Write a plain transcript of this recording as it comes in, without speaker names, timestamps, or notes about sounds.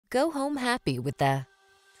Go home happy with the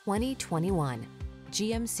 2021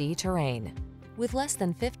 GMC Terrain. With less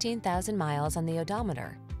than 15,000 miles on the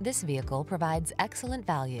odometer, this vehicle provides excellent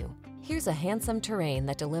value. Here's a handsome Terrain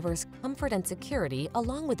that delivers comfort and security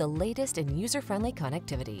along with the latest in user-friendly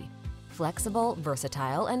connectivity. Flexible,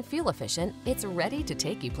 versatile, and fuel-efficient, it's ready to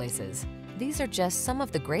take you places. These are just some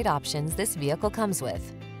of the great options this vehicle comes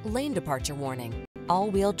with: lane departure warning,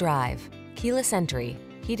 all-wheel drive, keyless entry,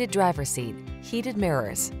 heated driver's seat, heated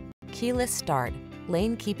mirrors, keyless start,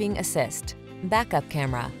 lane keeping assist, backup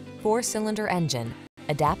camera, 4-cylinder engine,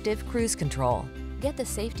 adaptive cruise control. Get the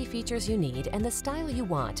safety features you need and the style you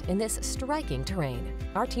want in this striking Terrain.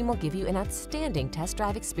 Our team will give you an outstanding test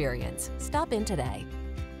drive experience. Stop in today.